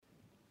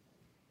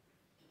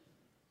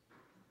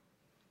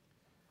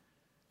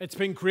It's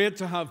been great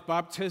to have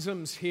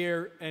baptisms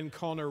here in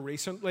Connor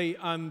recently,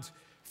 and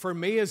for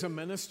me as a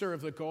minister of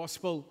the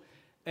gospel,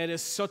 it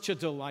is such a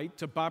delight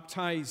to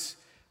baptize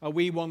a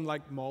wee one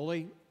like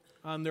Molly,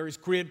 and there is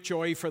great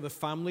joy for the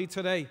family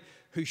today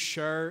who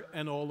share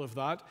in all of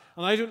that.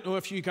 And I don't know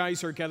if you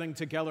guys are getting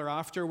together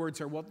afterwards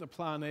or what the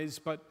plan is,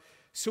 but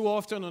so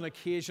often on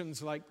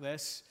occasions like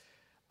this,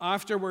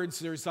 afterwards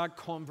there's that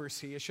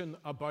conversation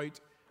about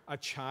a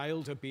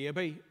child, a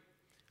baby,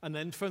 an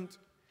infant.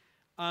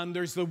 And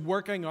there's the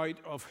working out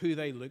of who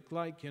they look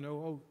like. You know,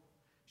 oh,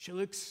 she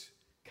looks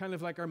kind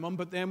of like her mum,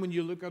 but then when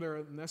you look at her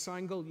in this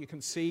angle, you can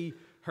see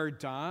her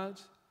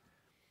dad.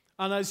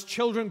 And as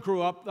children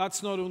grow up,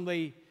 that's not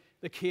only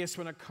the case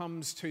when it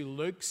comes to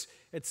looks,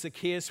 it's the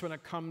case when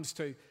it comes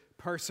to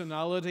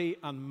personality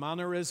and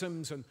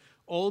mannerisms and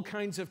all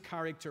kinds of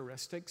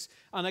characteristics.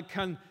 And it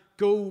can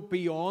go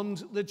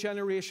beyond the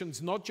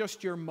generations, not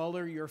just your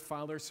mother, your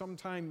father.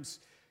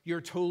 Sometimes you're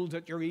told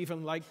that you're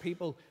even like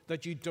people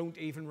that you don't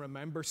even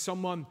remember.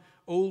 Someone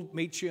old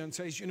meets you and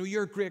says, you know,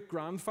 your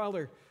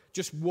great-grandfather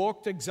just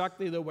walked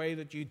exactly the way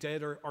that you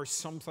did, or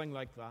something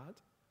like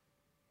that.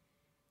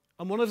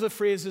 And one of the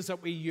phrases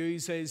that we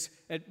use is,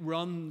 it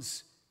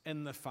runs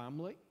in the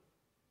family.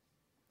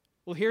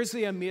 Well, here's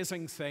the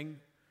amazing thing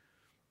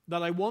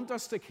that I want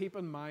us to keep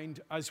in mind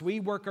as we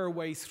work our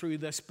way through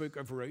this book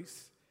of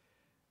Ruth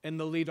in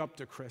the lead up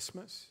to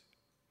Christmas.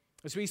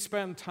 As we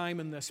spend time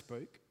in this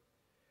book,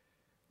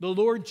 the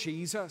Lord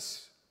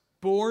Jesus,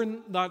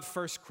 born that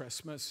first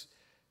Christmas,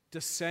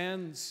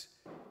 descends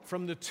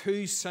from the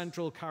two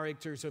central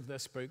characters of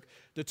this book,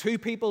 the two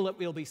people that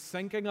we'll be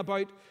thinking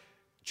about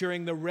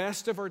during the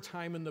rest of our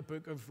time in the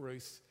book of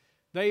Ruth.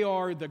 They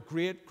are the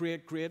great,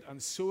 great, great,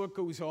 and so it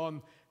goes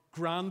on,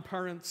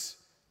 grandparents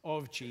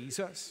of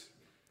Jesus.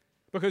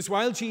 Because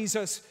while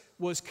Jesus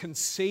was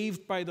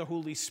conceived by the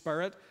Holy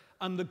Spirit,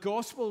 and the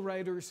gospel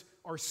writers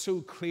are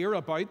so clear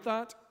about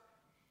that,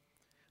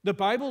 the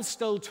Bible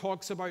still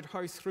talks about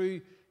how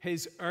through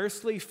his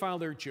earthly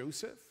father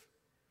Joseph,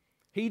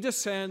 he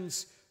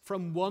descends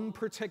from one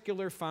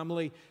particular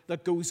family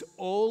that goes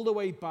all the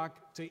way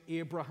back to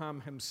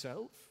Abraham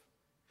himself.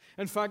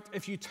 In fact,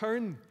 if you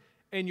turn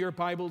in your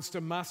Bibles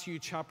to Matthew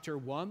chapter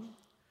 1,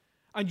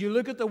 and you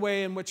look at the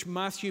way in which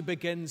Matthew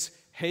begins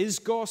his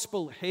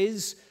gospel,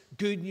 his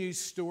good news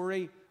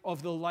story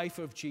of the life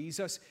of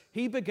Jesus,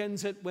 he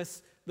begins it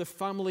with the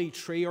family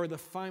tree or the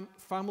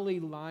family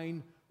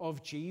line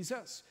of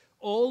Jesus,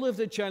 all of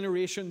the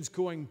generations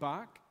going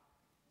back.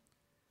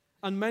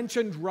 And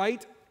mentioned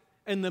right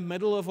in the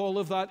middle of all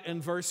of that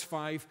in verse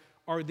 5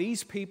 are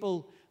these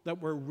people that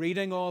we're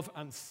reading of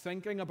and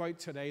thinking about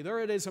today. There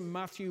it is in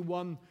Matthew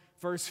 1,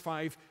 verse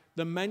 5,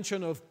 the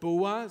mention of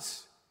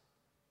Boaz,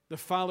 the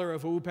father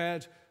of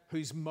Obed,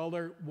 whose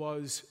mother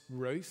was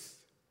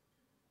Ruth.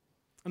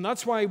 And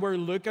that's why we're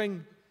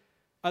looking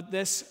at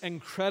this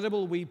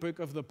incredible wee book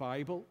of the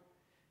Bible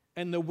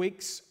in the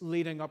weeks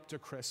leading up to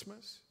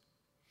Christmas.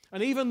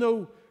 And even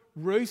though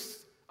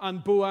Ruth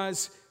and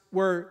Boaz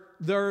were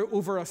there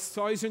over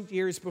 1,000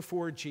 years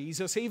before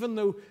Jesus, even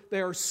though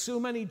there are so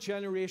many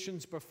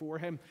generations before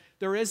him,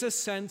 there is a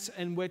sense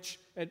in which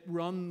it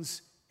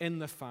runs in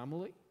the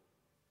family.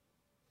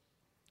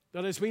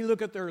 That as we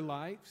look at their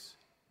lives,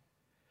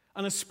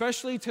 and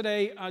especially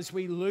today as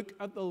we look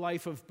at the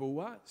life of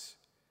Boaz,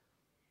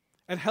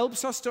 it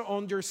helps us to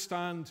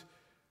understand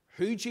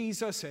who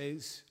Jesus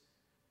is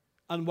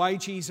and why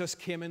Jesus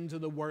came into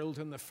the world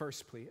in the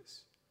first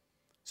place.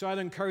 So I'd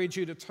encourage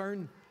you to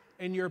turn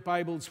in your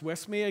Bibles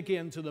with me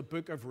again to the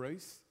book of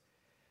Ruth.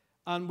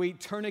 And we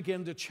turn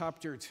again to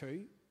chapter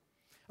 2.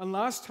 And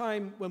last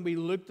time when we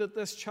looked at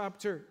this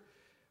chapter,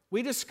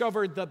 we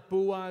discovered that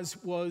Boaz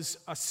was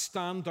a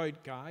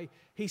standout guy.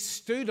 He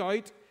stood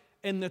out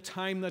in the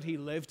time that he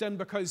lived in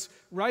because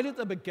right at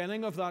the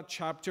beginning of that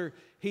chapter,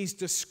 he's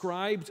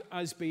described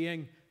as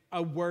being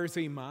a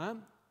worthy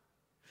man.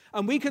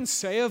 And we can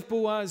say of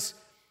Boaz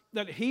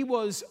that he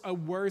was a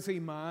worthy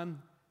man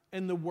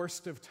in the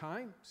worst of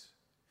times.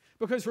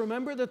 Because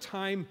remember the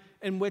time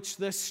in which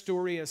this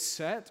story is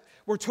set?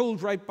 We're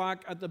told right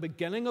back at the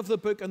beginning of the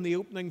book in the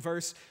opening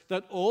verse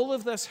that all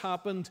of this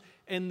happened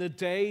in the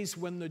days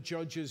when the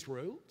judges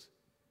ruled.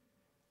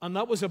 And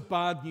that was a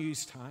bad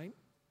news time.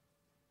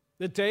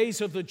 The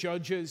days of the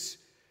judges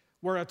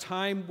were a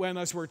time when,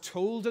 as we're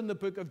told in the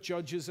book of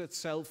Judges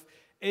itself,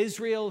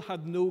 Israel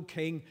had no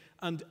king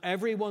and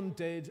everyone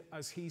did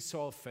as he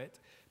saw fit.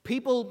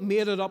 People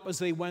made it up as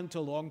they went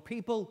along.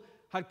 People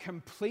had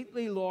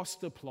completely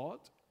lost the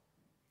plot.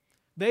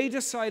 They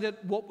decided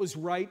what was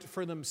right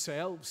for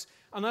themselves.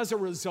 And as a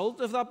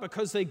result of that,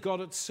 because they got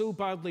it so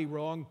badly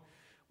wrong,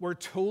 we're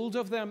told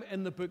of them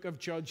in the book of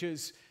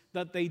Judges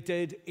that they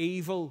did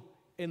evil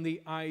in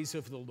the eyes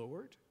of the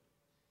Lord.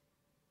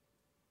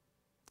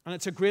 And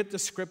it's a great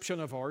description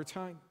of our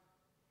time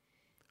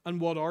and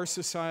what our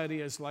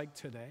society is like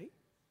today.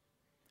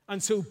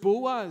 And so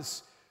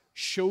Boaz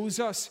shows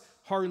us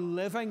how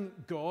living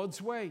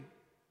God's way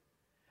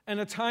in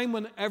a time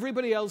when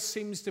everybody else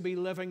seems to be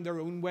living their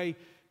own way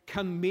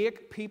can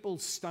make people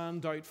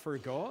stand out for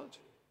God.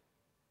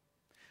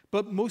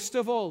 But most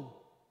of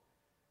all,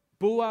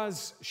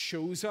 Boaz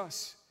shows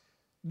us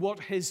what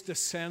his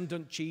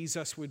descendant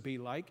Jesus would be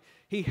like.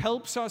 He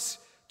helps us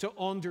to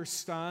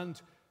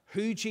understand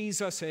who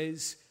Jesus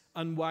is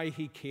and why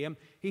he came.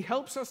 He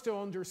helps us to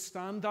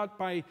understand that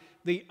by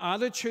the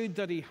attitude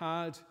that he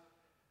had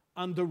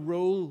and the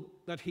role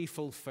that he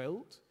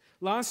fulfilled.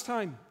 Last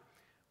time,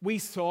 we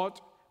thought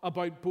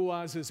about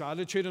Boaz's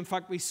attitude. In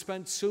fact, we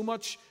spent so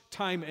much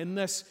time in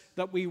this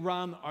that we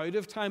ran out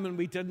of time and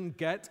we didn't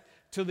get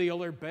to the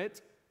other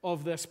bit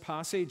of this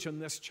passage in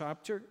this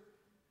chapter.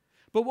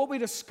 But what we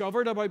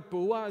discovered about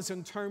Boaz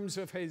in terms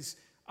of his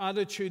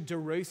attitude to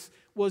Ruth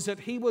was that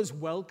he was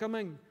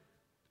welcoming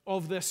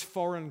of this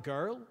foreign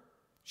girl.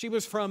 She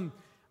was from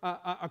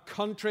a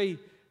country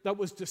that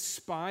was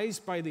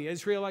despised by the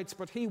Israelites,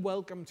 but he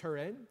welcomed her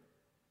in.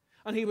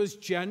 And he was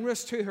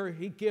generous to her.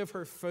 He gave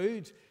her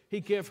food. He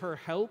gave her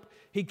help.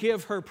 He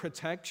gave her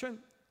protection.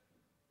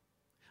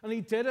 And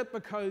he did it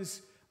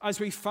because, as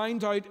we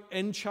find out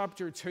in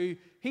chapter 2,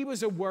 he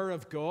was aware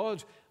of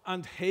God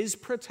and his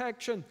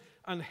protection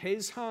and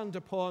his hand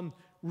upon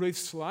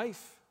Ruth's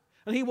life.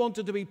 And he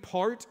wanted to be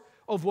part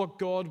of what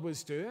God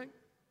was doing.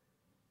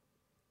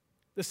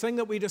 The thing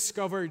that we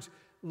discovered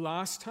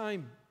last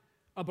time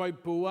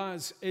about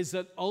Boaz is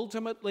that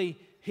ultimately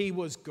he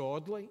was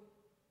godly.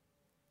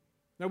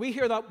 Now we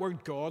hear that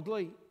word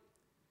godly,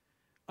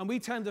 and we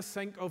tend to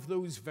think of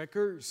those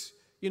vicars,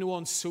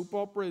 on soap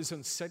operas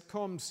and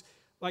sitcoms,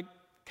 like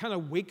kind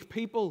of weak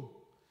people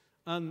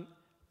and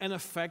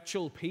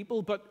ineffectual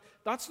people. But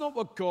that's not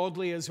what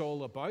godly is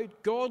all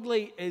about.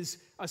 Godly is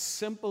as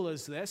simple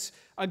as this.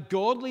 A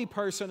godly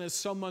person is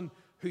someone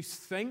who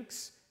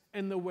thinks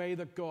in the way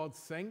that God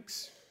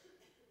thinks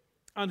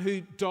and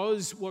who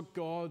does what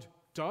God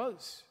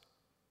does.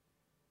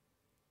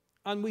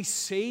 And we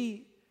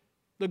see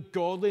the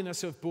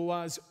godliness of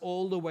Boaz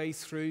all the way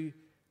through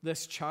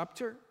this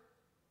chapter.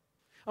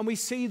 And we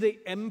see the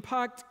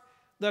impact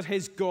that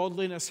his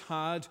godliness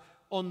had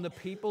on the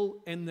people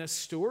in this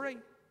story.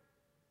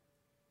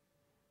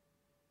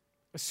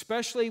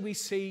 Especially we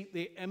see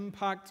the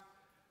impact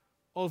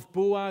of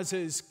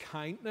Boaz's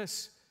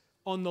kindness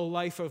on the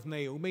life of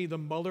Naomi, the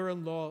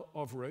mother-in-law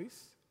of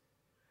Ruth.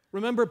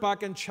 Remember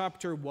back in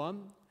chapter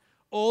 1,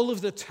 all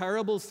of the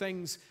terrible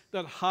things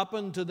that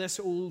happened to this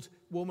old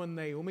woman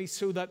Naomi,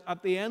 so that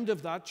at the end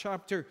of that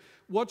chapter,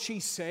 what she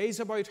says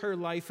about her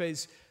life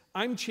is,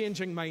 I'm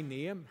changing my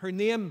name. Her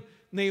name,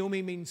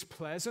 Naomi, means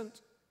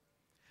pleasant.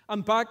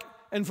 And back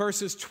in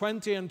verses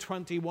 20 and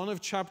 21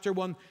 of chapter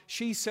 1,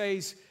 she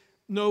says,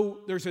 no,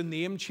 there's a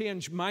name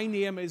change. My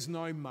name is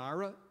now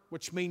Mara,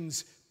 which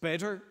means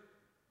bitter.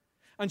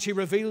 And she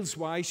reveals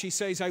why. She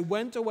says, I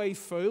went away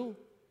full,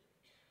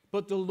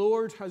 but the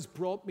Lord has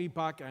brought me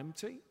back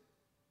empty.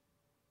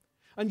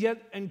 And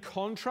yet, in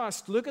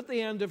contrast, look at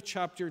the end of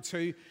chapter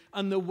 2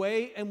 and the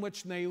way in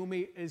which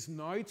Naomi is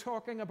now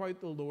talking about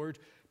the Lord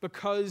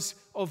because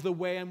of the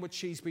way in which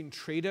she's been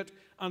treated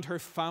and her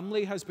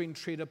family has been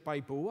treated by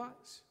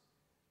Boaz.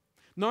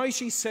 Now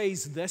she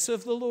says this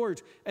of the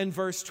Lord in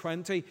verse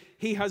 20,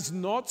 He has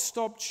not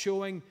stopped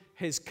showing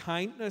His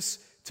kindness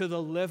to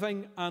the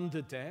living and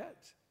the dead.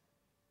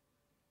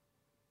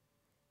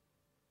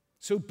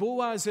 So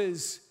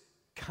Boaz's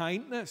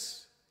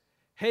kindness,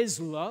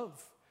 his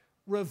love,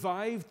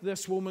 revived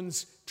this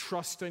woman's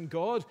trust in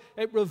God.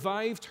 It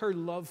revived her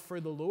love for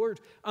the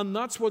Lord. And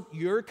that's what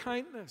your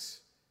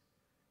kindness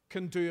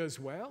can do as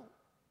well.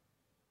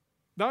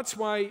 That's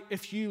why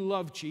if you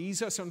love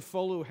Jesus and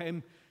follow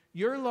Him,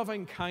 your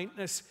loving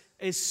kindness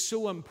is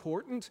so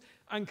important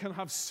and can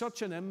have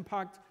such an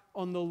impact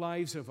on the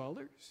lives of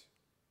others.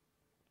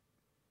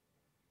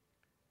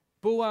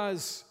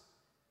 Boaz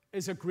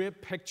is a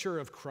great picture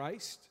of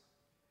Christ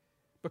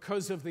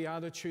because of the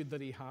attitude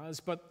that he has.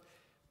 But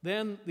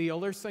then the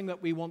other thing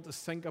that we want to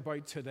think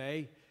about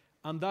today,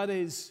 and that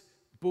is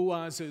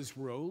Boaz's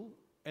role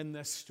in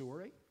this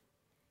story.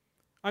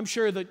 I'm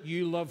sure that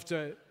you love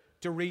to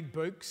read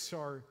books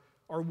or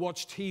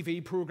watch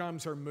TV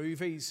programs or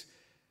movies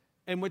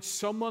in which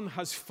someone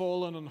has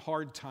fallen on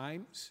hard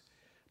times,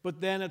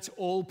 but then it's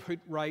all put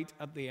right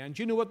at the end.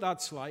 You know what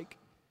that's like?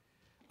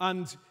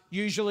 And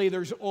usually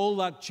there's all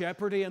that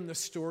jeopardy in the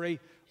story.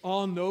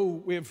 Oh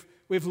no, we've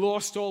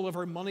lost all of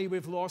our money,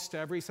 we've lost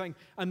everything.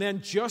 And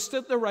then just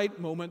at the right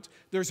moment,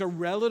 there's a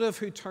relative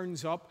who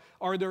turns up,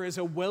 or there is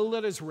a will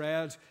that is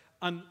read,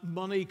 and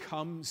money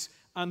comes,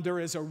 and there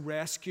is a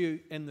rescue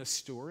in the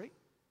story.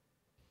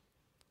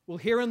 Well,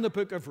 here in the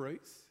book of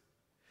Ruth,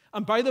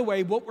 and by the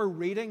way, what we're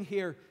reading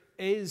here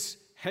is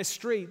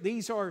history.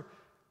 These are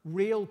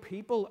real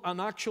people, an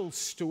actual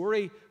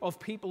story of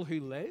people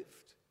who lived.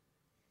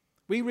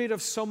 We read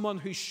of someone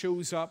who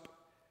shows up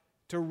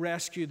to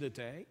rescue the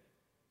day.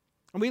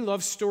 And we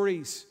love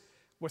stories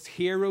with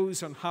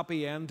heroes and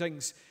happy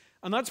endings.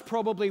 And that's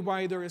probably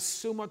why there is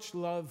so much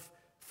love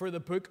for the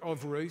book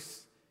of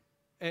Ruth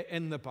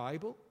in the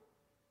Bible.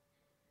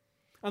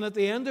 And at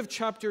the end of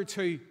chapter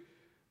 2,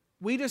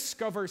 we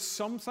discover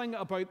something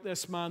about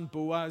this man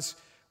Boaz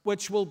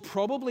which will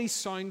probably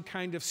sound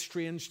kind of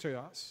strange to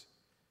us.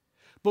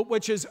 but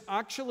which is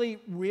actually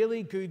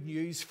really good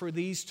news for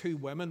these two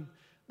women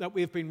that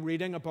we've been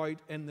reading about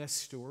in this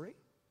story.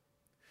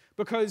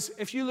 Because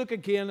if you look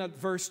again at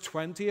verse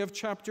 20 of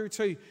chapter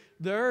 2,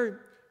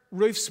 there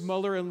Ruth's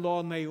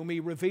mother-in-law Naomi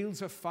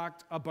reveals a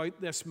fact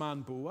about this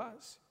man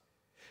Boaz.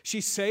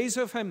 She says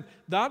of him,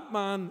 that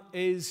man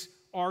is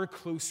our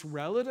close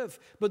relative.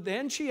 But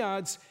then she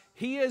adds,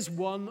 he is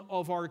one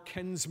of our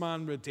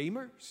kinsman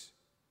redeemers.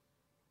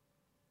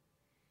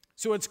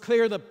 So it's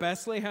clear that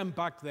Bethlehem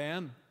back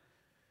then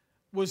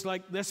was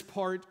like this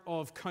part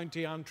of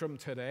County Antrim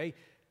today.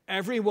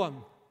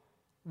 Everyone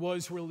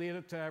was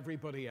related to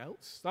everybody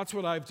else. That's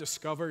what I've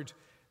discovered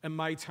in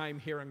my time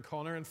here in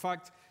Connor. In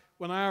fact,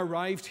 when I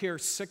arrived here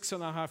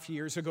 6.5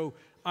 years ago,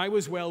 I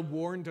was well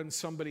warned in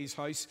somebody's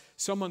house.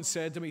 Someone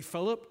said to me,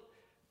 Philip,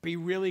 be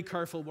really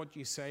careful what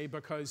you say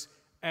because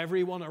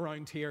everyone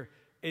around here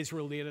is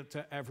related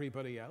to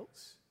everybody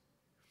else.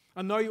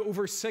 And now,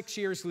 over 6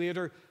 years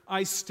later,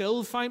 I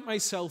still find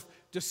myself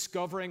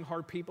discovering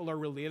how people are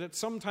related,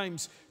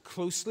 sometimes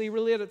closely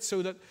related,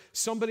 so that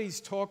somebody's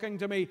talking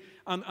to me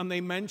and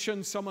they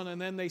mention someone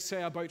and then they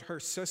say about her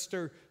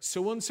sister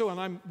so-and-so, and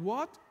I'm,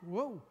 what?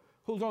 Whoa,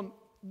 hold on,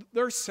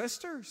 they're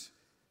sisters.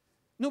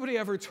 Nobody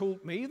ever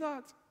told me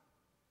that.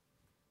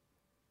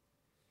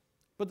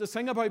 But the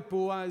thing about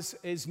Boaz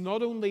is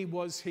not only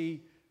was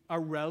he a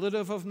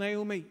relative of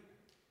Naomi,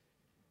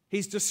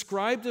 he's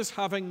described as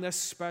having this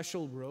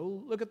special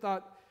role. Look at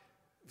that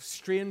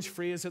strange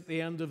phrase at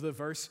the end of the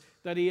verse,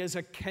 that he is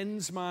a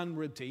kinsman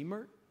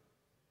redeemer.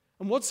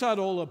 And what's that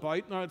all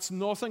about? Now, it's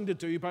nothing to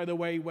do, by the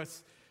way,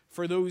 with,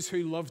 for those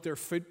who loved their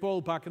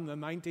football back in the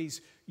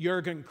 90s,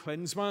 Jurgen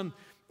Klinsmann.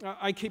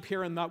 I keep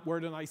hearing that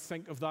word and I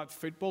think of that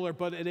footballer,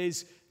 but it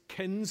is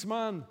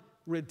kinsman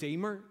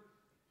redeemer.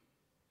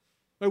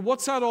 Now,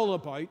 what's that all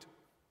about?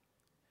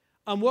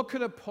 And what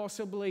could it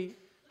possibly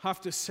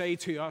have to say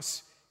to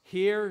us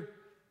here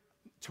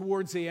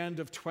towards the end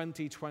of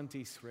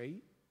 2023?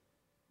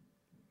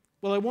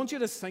 Well, I want you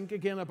to think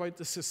again about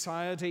the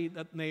society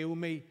that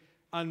Naomi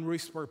and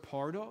Ruth were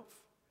part of.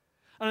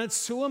 And it's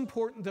so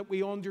important that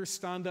we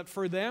understand that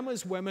for them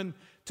as women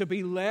to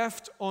be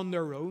left on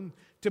their own,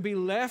 to be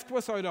left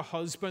without a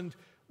husband,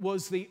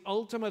 was the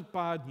ultimate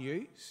bad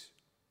news.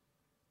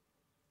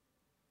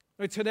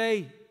 Now,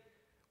 today,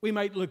 we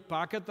might look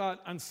back at that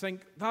and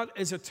think that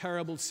is a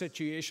terrible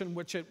situation,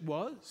 which it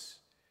was.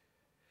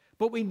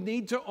 But we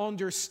need to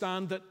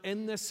understand that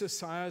in this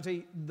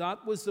society,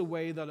 that was the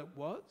way that it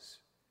was.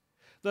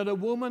 That a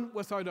woman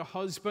without a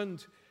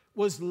husband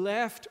was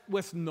left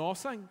with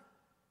nothing.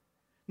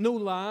 No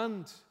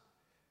land,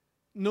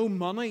 no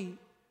money,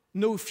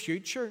 no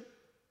future.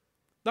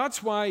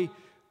 That's why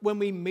when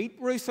we meet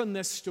Ruth in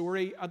this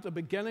story at the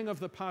beginning of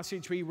the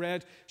passage we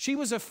read, she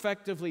was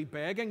effectively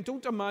begging.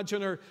 Don't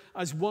imagine her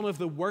as one of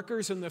the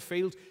workers in the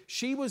field.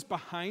 She was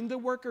behind the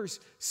workers,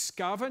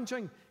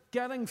 scavenging,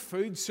 getting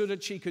food so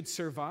that she could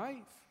survive.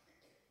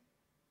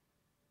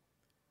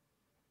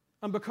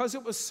 And because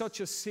it was such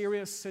a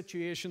serious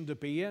situation to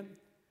be in,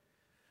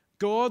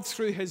 God,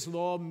 through his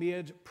law,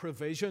 made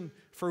provision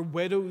for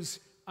widows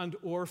and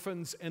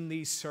orphans in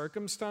these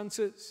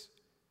circumstances.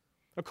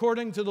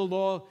 According to the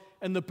law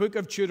in the book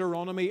of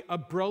Deuteronomy, a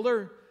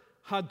brother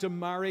had to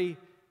marry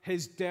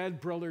his dead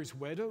brother's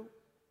widow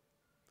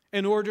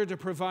in order to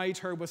provide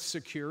her with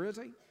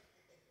security.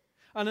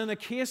 And in a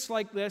case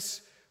like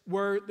this,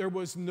 where there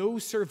was no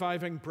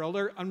surviving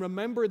brother, and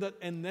remember that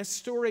in this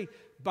story,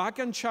 back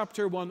in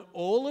chapter 1,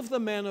 all of the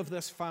men of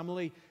this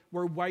family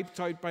were wiped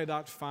out by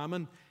that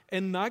famine.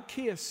 In that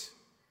case,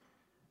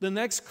 the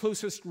next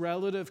closest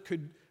relative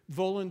could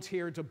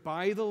volunteer to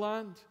buy the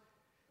land,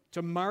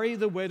 to marry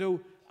the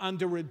widow, and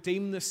to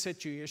redeem the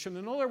situation.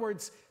 In other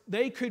words,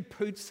 they could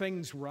put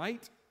things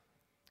right,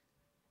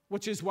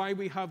 which is why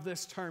we have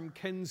this term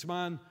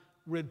kinsman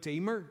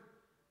redeemer.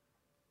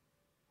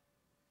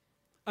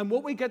 And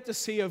what we get to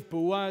see of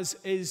Boaz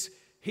is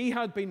he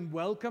had been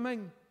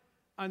welcoming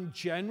and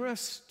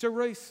generous to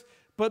Ruth,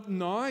 but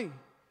now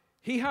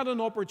he had an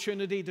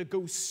opportunity to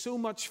go so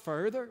much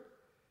further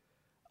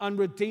and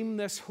redeem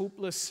this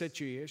hopeless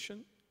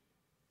situation.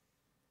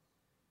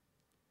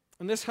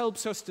 And this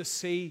helps us to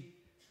see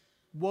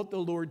what the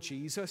Lord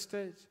Jesus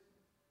did.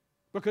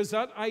 Because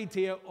that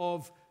idea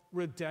of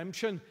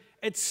redemption,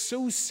 it's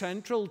so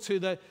central to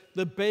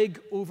the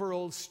big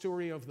overall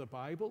story of the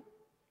Bible.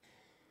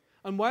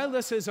 And while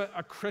this is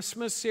a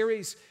Christmas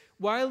series,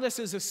 while this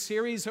is a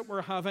series that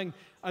we're having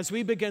as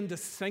we begin to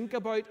think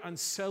about and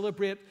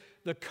celebrate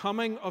the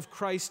coming of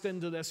Christ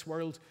into this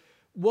world,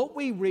 what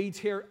we read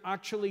here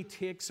actually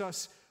takes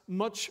us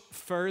much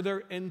further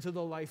into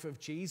the life of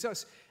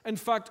Jesus. In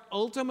fact,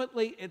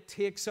 ultimately, it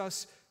takes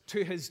us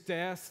to his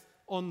death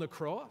on the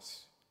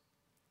cross.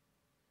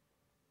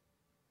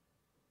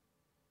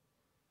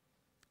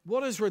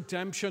 What is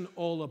redemption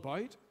all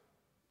about?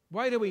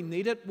 Why do we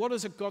need it? What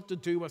has it got to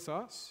do with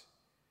us?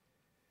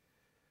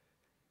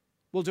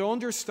 Well, to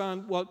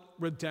understand what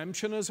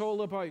redemption is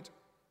all about,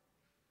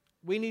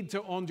 we need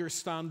to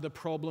understand the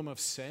problem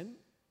of sin.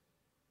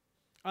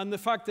 And the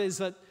fact is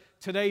that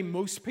today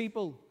most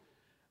people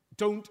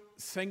don't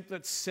think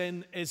that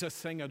sin is a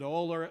thing at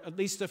all, or at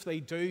least if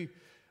they do,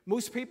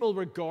 most people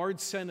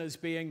regard sin as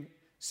being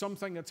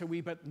something that's a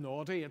wee bit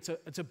naughty. It's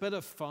a bit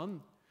of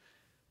fun.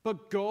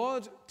 But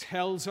God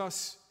tells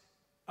us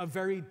a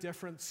very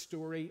different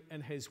story in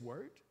His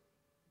Word.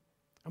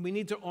 And we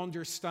need to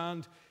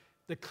understand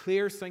the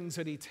clear things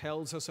that He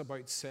tells us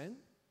about sin.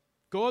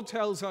 God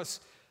tells us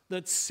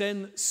that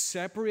sin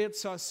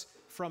separates us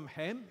from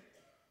Him.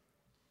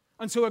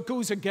 And so it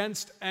goes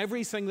against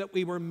everything that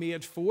we were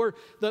made for,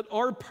 that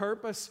our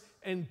purpose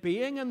in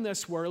being in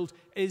this world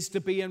is to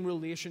be in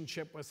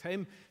relationship with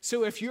Him.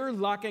 So if you're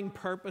lacking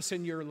purpose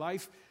in your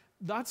life,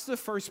 that's the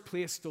first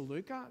place to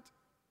look at.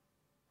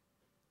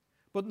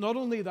 But not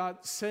only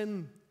that,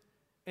 sin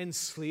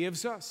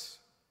enslaves us.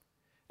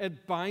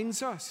 It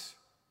binds us.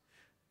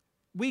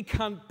 We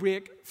can't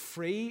break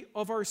free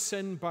of our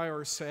sin by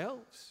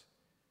ourselves.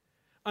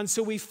 And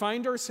so we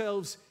find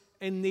ourselves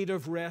in need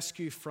of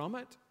rescue from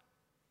it.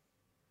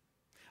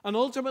 And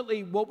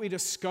ultimately, what we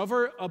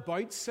discover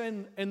about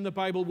sin in the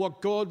Bible,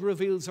 what God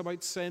reveals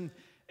about sin,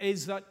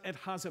 is that it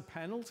has a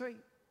penalty.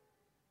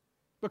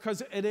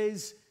 Because it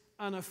is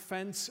an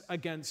offense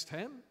against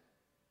Him.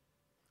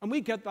 And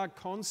we get that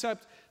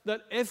concept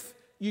that if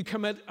you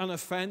commit an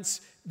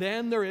offense,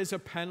 then there is a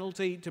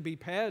penalty to be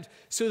paid.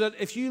 So that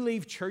if you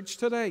leave church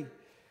today,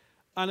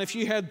 and if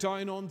you head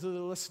down onto the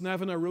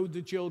Lisnevina Road,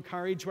 the dual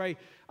carriageway,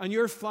 and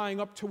you're flying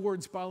up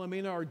towards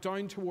Ballymena or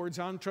down towards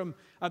Antrim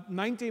at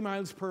 90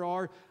 miles per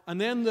hour, and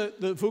then the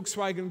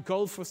Volkswagen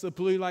Golf with the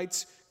blue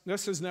lights,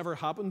 this has never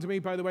happened to me,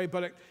 by the way,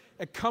 but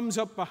it comes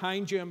up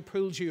behind you and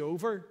pulls you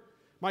over.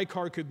 My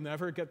car could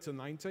never get to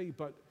 90,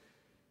 but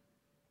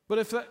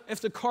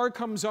if the car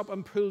comes up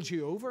and pulls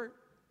you over,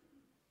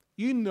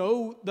 you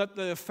know that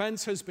the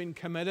offense has been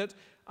committed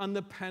and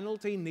the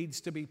penalty needs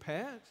to be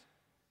paid.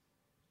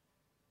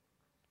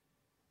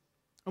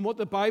 And what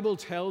the Bible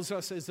tells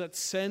us is that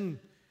sin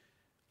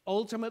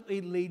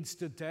ultimately leads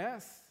to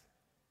death.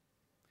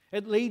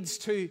 It leads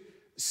to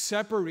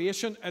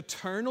separation,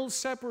 eternal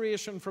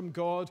separation from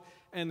God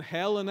in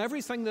hell, and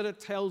everything that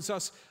it tells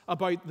us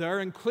about there,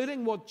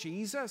 including what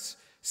Jesus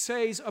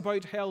says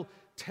about hell,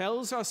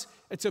 tells us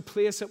it's a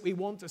place that we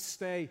want to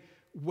stay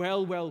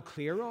well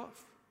clear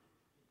of.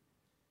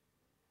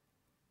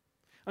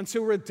 And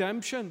so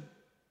redemption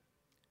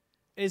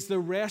is the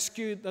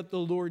rescue that the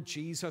Lord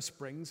Jesus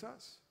brings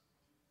us.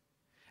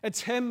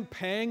 It's Him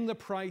paying the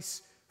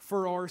price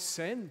for our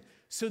sin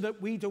so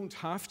that we don't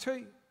have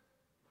to.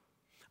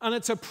 And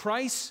it's a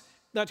price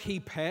that He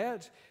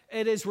paid.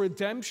 It is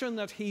redemption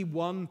that He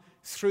won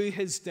through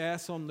His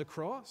death on the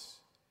cross.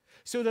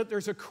 So that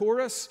there's a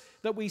chorus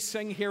that we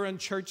sing here in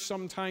church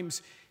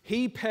sometimes.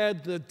 He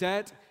paid the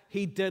debt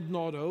He did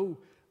not owe.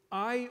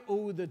 I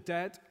owe the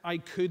debt I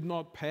could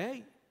not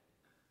pay.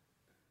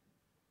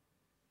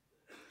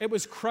 It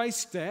was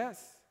Christ's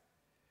death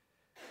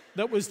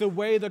that was the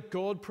way that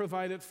God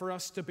provided for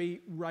us to be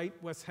right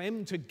with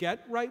Him, to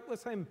get right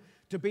with Him,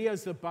 to be,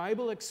 as the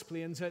Bible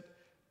explains it,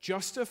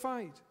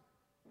 justified.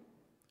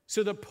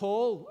 So that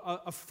Paul,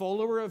 a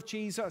follower of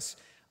Jesus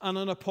and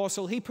an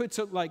apostle, he puts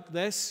it like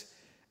this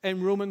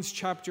in Romans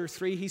chapter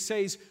 3. He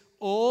says,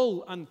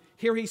 all, and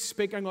here he's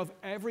speaking of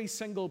every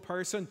single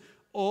person,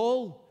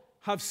 all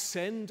have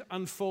sinned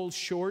and fall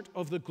short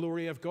of the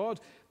glory of God.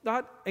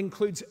 That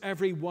includes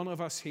every one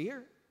of us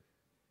here.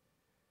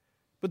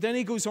 But then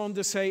he goes on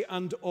to say,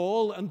 and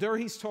all, and there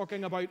he's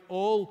talking about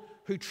all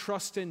who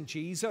trust in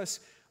Jesus,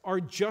 are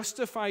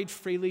justified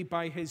freely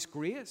by His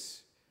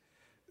grace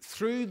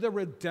through the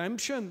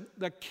redemption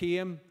that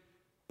came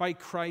by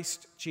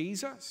Christ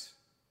Jesus.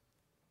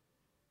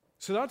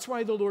 So that's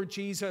why the Lord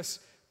Jesus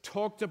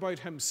talked about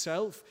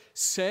Himself,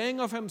 saying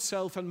of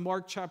Himself in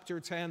Mark chapter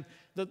 10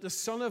 that the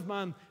Son of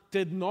Man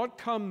did not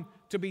come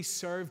to be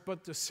served,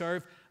 but to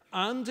serve,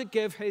 and to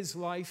give His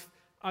life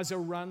as a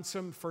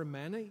ransom for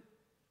many.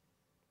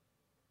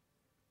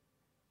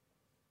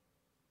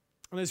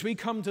 And as we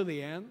come to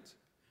the end,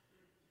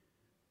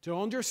 to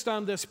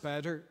understand this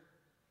better,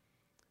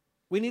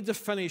 we need to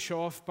finish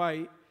off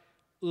by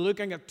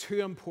looking at two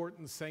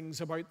important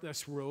things about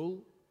this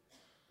role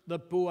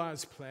that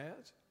Boaz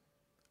played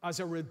as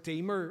a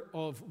redeemer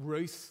of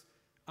Ruth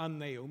and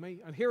Naomi.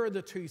 And here are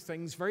the two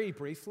things very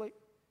briefly.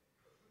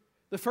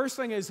 The first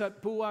thing is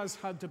that Boaz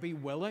had to be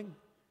willing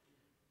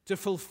to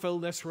fulfill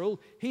this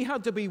role. He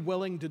had to be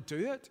willing to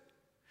do it.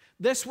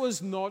 This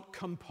was not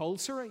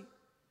compulsory,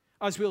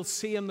 as we'll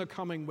see in the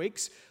coming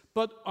weeks,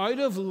 but out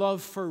of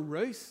love for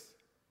Ruth,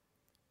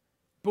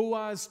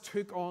 Boaz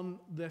took on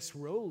this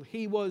role.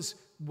 He was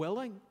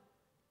willing.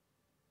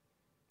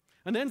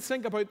 And then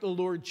think about the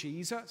Lord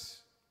Jesus,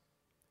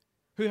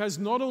 who has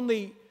not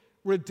only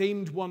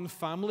redeemed one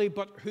family,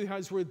 but who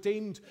has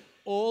redeemed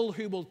all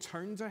who will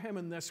turn to Him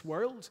in this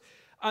world.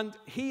 And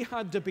He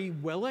had to be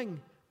willing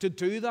to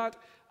do that.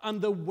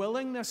 And the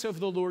willingness of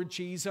the Lord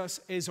Jesus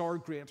is our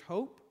great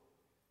hope.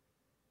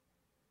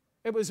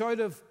 It was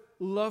out of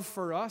love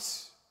for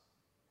us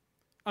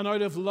and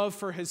out of love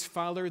for His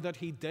Father that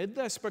He did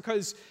this,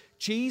 because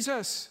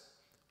Jesus,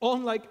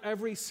 unlike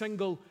every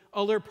single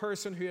other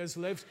person who has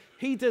lived.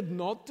 He did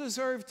not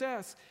deserve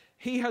death.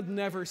 He had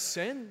never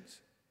sinned.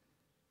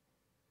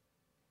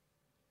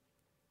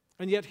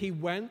 And yet he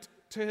went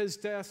to his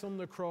death on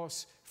the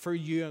cross for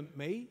you and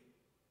me.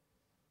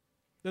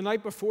 The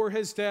night before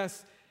his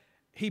death,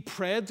 he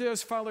prayed to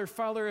his Father,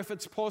 Father, if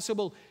it's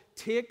possible,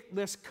 take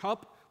this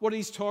cup. What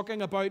he's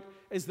talking about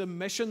is the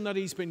mission that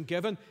he's been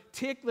given.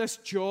 Take this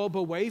job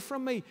away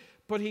from me.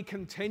 But he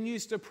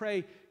continues to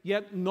pray,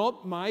 yet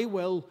not my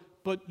will,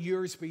 but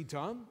yours be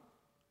done.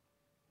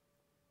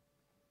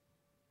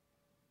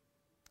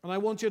 And I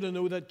want you to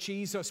know that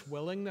Jesus'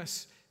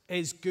 willingness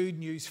is good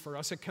news for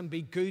us. It can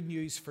be good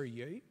news for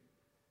you.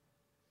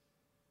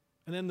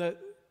 And then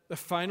the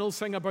final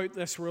thing about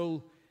this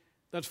rule,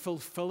 that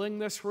fulfilling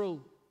this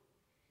rule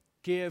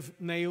gave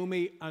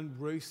Naomi and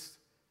Ruth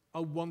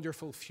a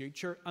wonderful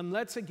future. And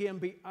let's again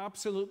be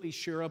absolutely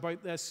sure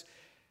about this.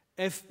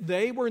 If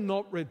they were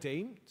not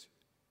redeemed,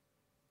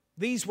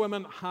 these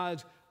women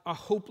had a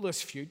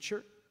hopeless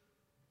future.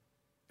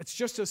 It's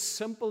just as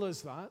simple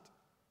as that.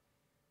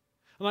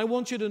 And I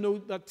want you to know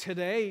that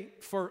today,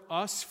 for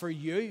us, for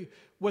you,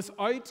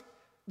 without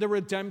the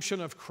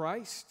redemption of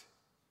Christ,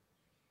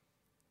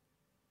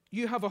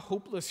 you have a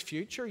hopeless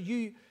future.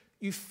 You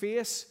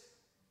face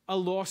a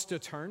lost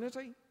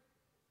eternity.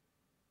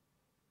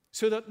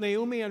 So that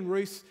Naomi and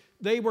Ruth,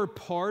 they were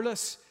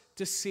powerless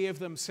to save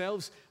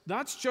themselves.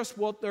 That's just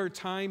what their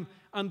time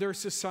and their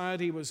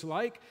society was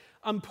like.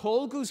 And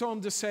Paul goes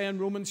on to say in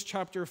Romans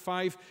chapter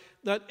 5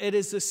 that it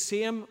is the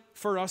same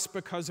for us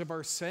because of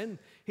our sin.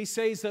 He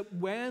says that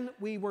when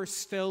we were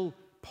still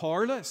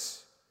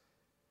powerless,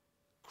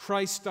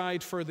 Christ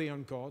died for the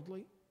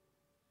ungodly.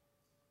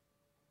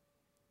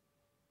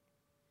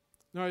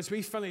 Now, as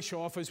we finish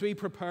off, as we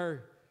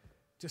prepare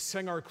to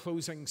sing our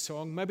closing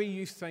song, maybe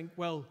you think,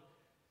 well,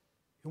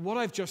 what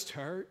I've just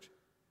heard,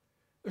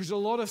 there's a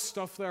lot of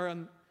stuff there,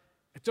 and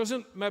it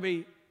doesn't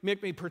maybe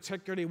make me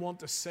particularly want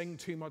to sing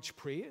too much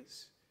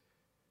praise.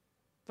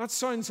 That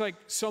sounds like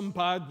some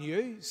bad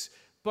news,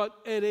 but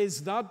it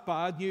is that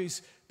bad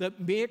news that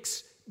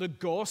makes the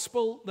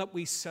gospel that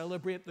we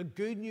celebrate, the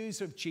good news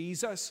of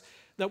Jesus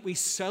that we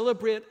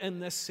celebrate in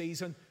this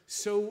season,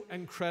 so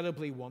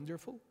incredibly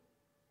wonderful.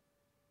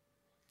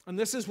 And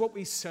this is what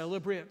we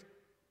celebrate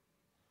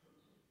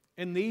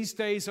in these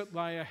days that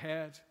lie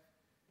ahead,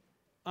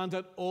 and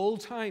at all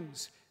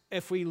times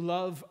if we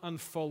love and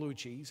follow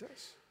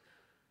Jesus.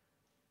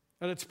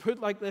 And it's put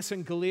like this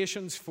in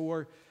Galatians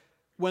 4,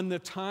 when the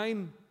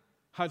time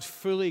had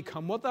fully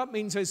come. What that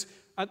means is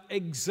at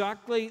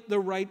exactly the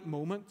right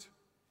moment,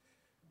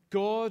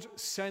 God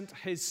sent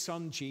his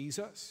son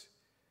Jesus,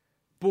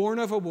 born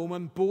of a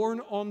woman,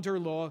 born under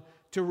law,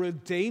 to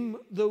redeem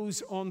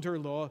those under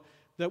law,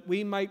 that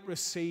we might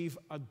receive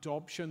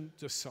adoption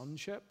to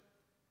sonship.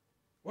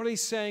 What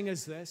he's saying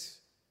is this,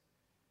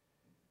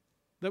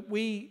 that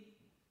we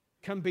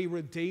can be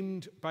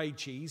redeemed by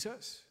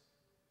Jesus,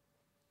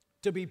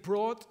 to be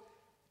brought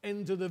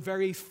into the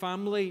very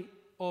family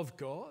of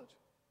God,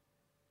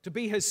 to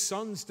be his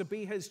sons, to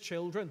be his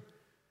children,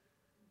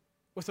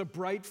 with a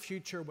bright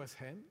future with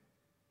him.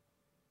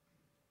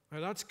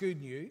 Now that's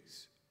good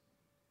news.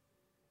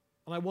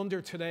 And I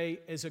wonder today,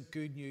 is it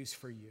good news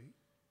for you?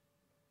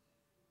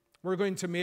 We're going to make